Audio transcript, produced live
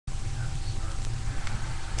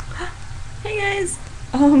Hey guys!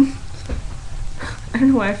 I don't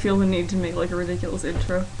know why I feel the need to make like a ridiculous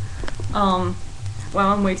intro. Wow,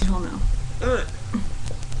 I'm way too tall now. Ugh.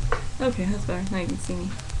 Okay, that's better. Now you can see me.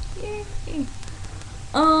 Yay!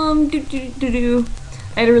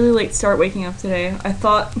 I had a really late start waking up today. I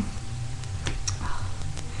thought...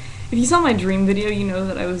 If you saw my dream video, you know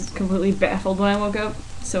that I was completely baffled when I woke up.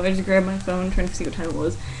 So I just grabbed my phone trying to see what time it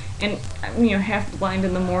was. And, you know, half blind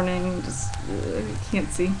in the morning, just can't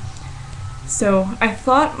see. So I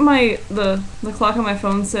thought the clock on my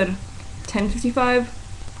phone said 10:55.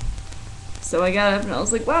 So I got up and I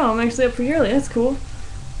was like, wow, I'm actually up pretty early. That's cool.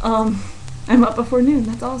 I'm up before noon.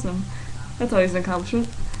 That's awesome. That's always an accomplishment.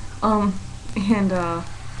 I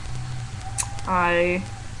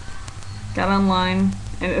got online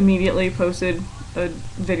and immediately posted a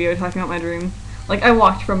video talking about my dream. Like, I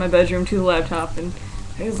walked from my bedroom to the laptop and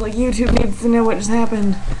I was like, YouTube needs to know what just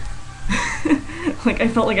happened. Like, I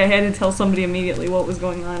felt like I had to tell somebody immediately what was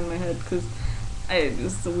going on in my head, because it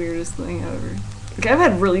was the weirdest thing ever. Like, I've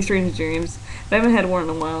had really strange dreams, but I haven't had one in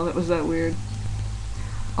a while that was that weird.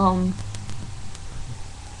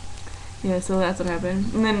 Yeah, so that's what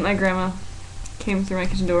happened. And then my grandma came through my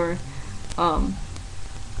kitchen door, to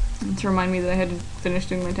remind me that I had to finish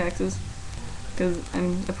doing my taxes, because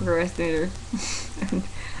I'm a procrastinator, and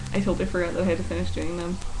I totally forgot that I had to finish doing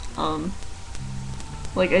them.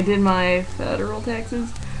 Like, I did my federal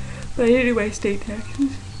taxes, but I didn't do my state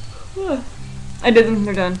taxes. I did them,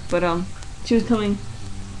 they're done, but, she was coming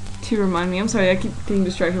to remind me. I'm sorry, I keep getting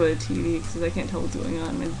distracted by the TV, because I can't tell what's going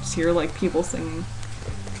on. I just hear, like, people singing.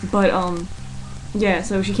 But, yeah,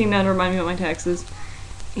 so she came down to remind me about my taxes,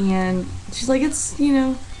 and she's like, it's, you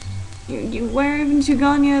know, why haven't you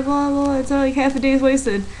gone yet, blah, blah, it's like half a day's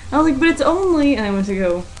wasted. And I was like, but it's only, and I went to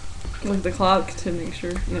go look at the clock to make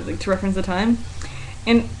sure, you know, like, to reference the time.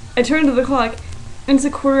 And I turned to the clock, and it's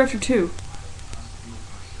 2:15.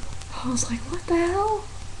 I was like, what the hell?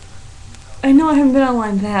 I know I haven't been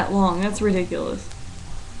online that long. That's ridiculous.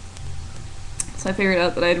 So I figured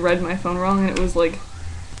out that I had read my phone wrong, and it was like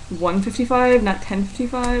 1:55, not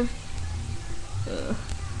 10:55.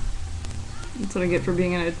 That's what I get for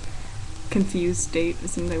being in a confused state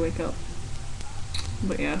as soon as I wake up.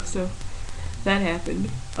 But yeah, so that happened.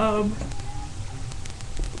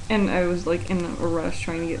 And I was like in a rush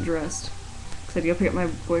trying to get dressed, because I had to go pick up my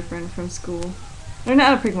boyfriend from school. Or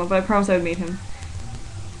not to pick him up, but I promised I would meet him.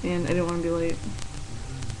 And I didn't want to be late.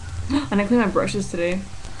 And I cleaned my brushes today.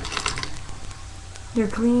 They're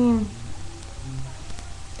clean.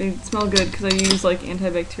 They smell good because I use like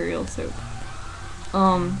antibacterial soap.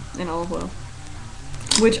 And olive oil.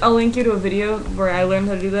 Which I'll link you to a video where I learned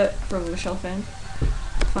how to do that from MichellePhan.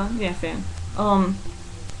 Yeah, Fan.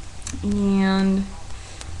 And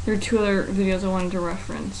there are 2 other videos I wanted to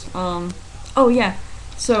reference. Oh yeah,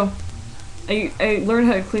 so I learned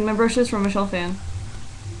how to clean my brushes from MichellePhan.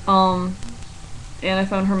 And I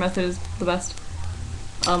found her method is the best.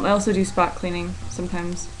 I also do spot cleaning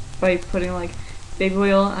sometimes by putting like baby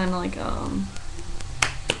oil on like a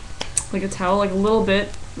towel, like a little bit,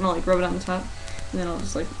 and I'll like rub it on the top, and then I'll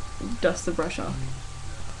just like dust the brush off.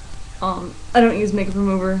 I don't use makeup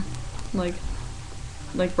remover like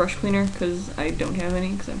brush cleaner, because I don't have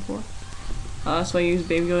any, because I'm poor. So I use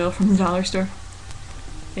baby oil from the dollar store,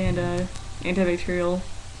 and antibacterial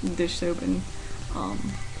dish soap, and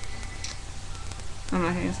I'm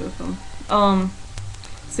not hanging with the phone.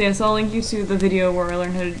 So yeah, so I'll link you to the video where I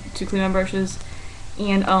learned how to clean my brushes,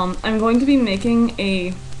 and I'm going to be making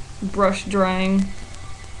a brush drying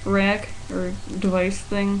rack or device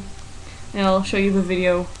thing, and I'll show you the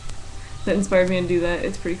video that inspired me to do that.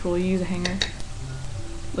 It's pretty cool. You use a hanger,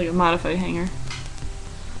 like a modified hanger.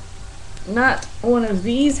 Not one of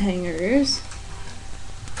these hangers.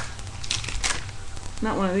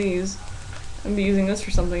 Not one of these. I'm gonna be using this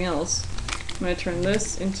for something else. I'm gonna turn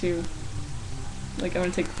this into, like, I'm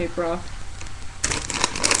gonna take the paper off.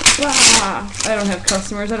 Ah, I don't have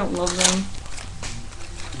customers. I don't love them.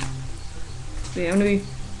 So yeah, I'm gonna be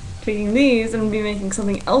taking these and I'm gonna be making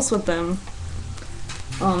something else with them.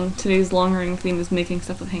 Today's long-running theme is making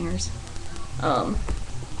stuff with hangers.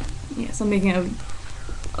 Yeah, so I'm making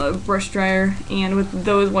a brush dryer, and with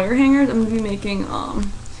those wire hangers, I'm gonna be making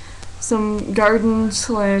some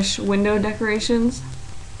garden/window decorations.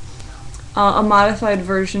 A modified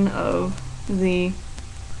version of the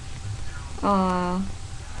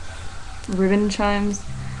ribbon chimes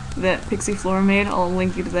that PixieFlora made. I'll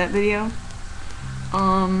link you to that video.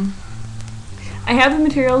 I have the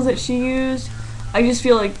materials that she used. I just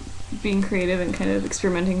feel like being creative and kind of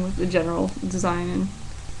experimenting with the general design and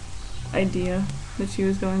idea that she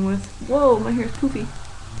was going with. Whoa, my hair's poofy.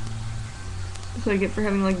 That's what I get for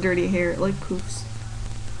having like dirty hair. It like poofs.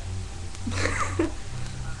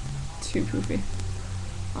 Too poofy.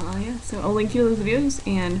 Yeah, so I'll link you those videos,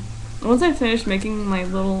 and once I finish making my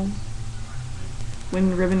little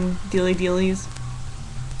wind ribbon dealies,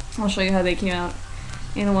 I'll show you how they came out.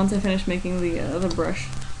 And once I finish making the brush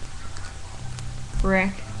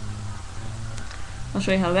rack, I'll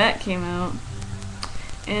show you how that came out.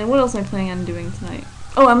 And what else am I planning on doing tonight?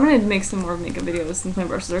 Oh, I'm gonna make some more makeup videos since my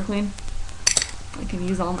brushes are clean. I can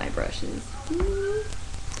use all my brushes.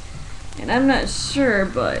 And I'm not sure,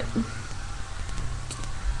 but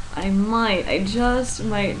I just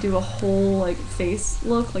might do a whole like face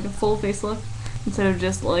look, like a full face look, instead of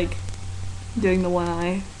just like doing the one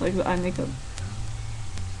eye, like the eye makeup.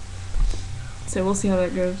 So we'll see how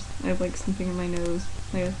that goes. I have like something in my nose,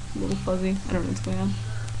 like a little fuzzy. I don't know what's going on.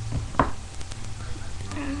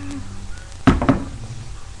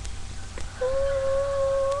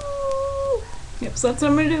 Yep, so that's what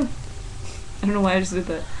I'm gonna do. I don't know why I just did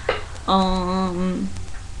that.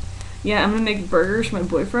 Yeah, I'm gonna make burgers for my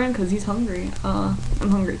boyfriend because he's hungry. I'm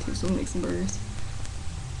hungry too, so we'll make some burgers.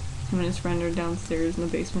 Him and his friend are downstairs in the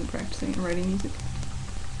basement practicing and writing music.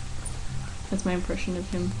 That's my impression of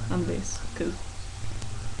him on bass, because,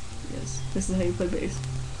 yes, this is how you play bass.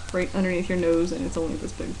 Right underneath your nose, and it's only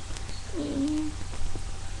this big.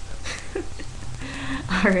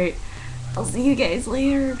 Alright, I'll see you guys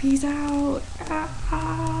later. Peace out.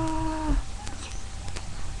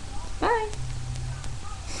 Bye.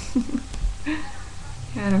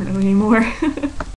 I don't know anymore.